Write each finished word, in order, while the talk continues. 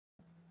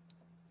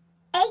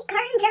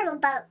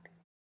Gerbil boat.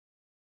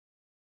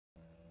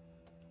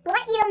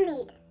 What you'll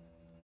need: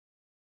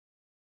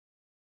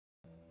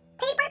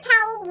 paper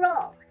towel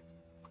roll,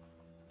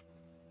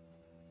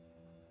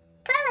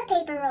 toilet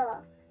paper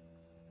roll,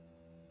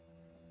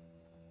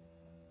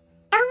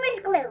 Elmer's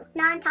glue,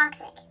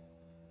 non-toxic,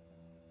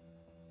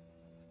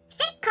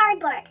 thick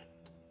cardboard,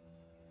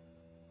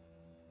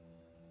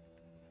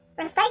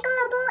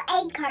 recyclable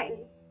egg carton,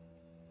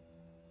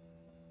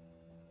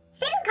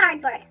 thin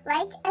cardboard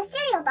like a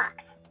cereal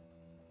box,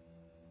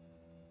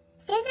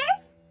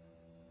 scissors,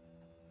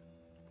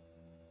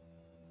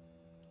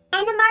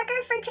 and a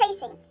marker for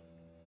tracing.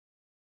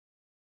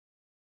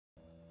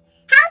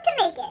 How to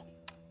make it?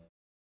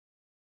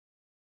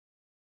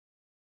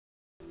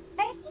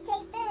 First you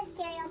take the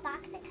cereal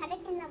box and cut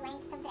it in the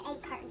length of the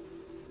egg carton.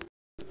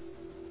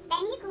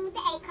 Then you glue the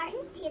egg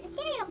carton to the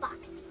cereal box.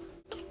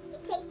 Next you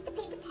take the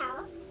paper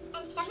towel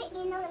and shove it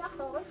in the little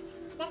holes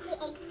that the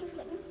eggs can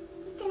sit in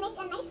to make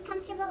a nice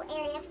comfortable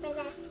area for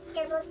the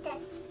gerbils to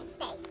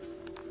stay.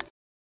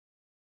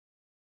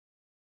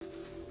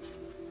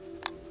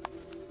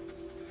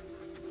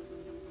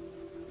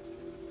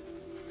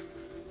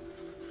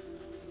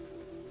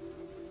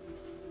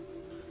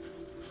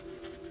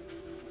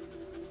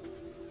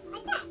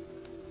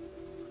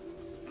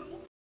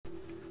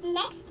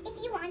 Next,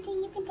 if you want to,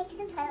 you can take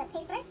some toilet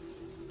paper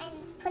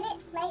and put it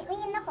lightly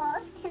in the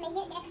holes to make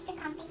it extra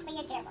comfy for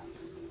your gerbils.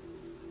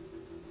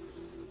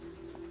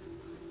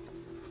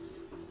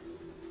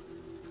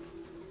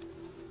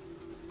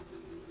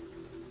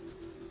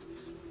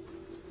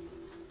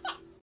 There.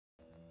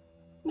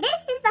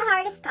 This is the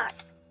hardest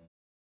part.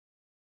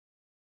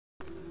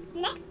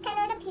 Next, cut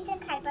out a piece of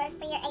cardboard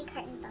for your egg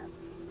carton boat.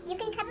 You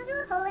can cut a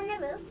little hole in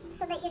the roof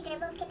so that your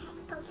gerbils can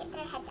poke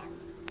their heads out.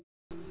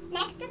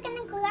 Next, we're going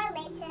to glue our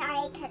lid to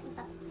our egg carton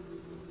boat.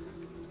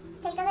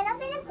 Take a little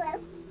bit of glue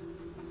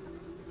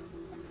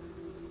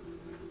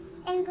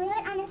and glue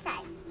it on the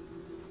sides.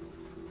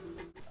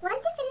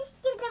 Once you finish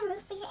the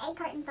roof for your egg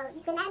carton boat,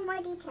 you can add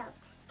more details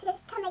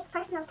just to make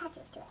personal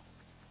touches to it,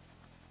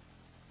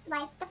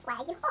 like the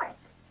flag and oars.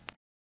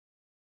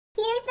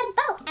 Here's the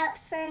boat out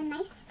for a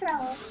nice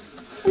stroll.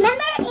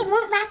 Remember, it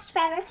won't last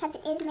forever because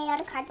it is made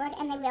out of cardboard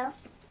and they will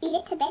eat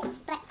it to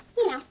bits, but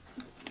you know,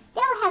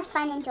 they'll have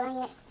fun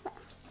enjoying it.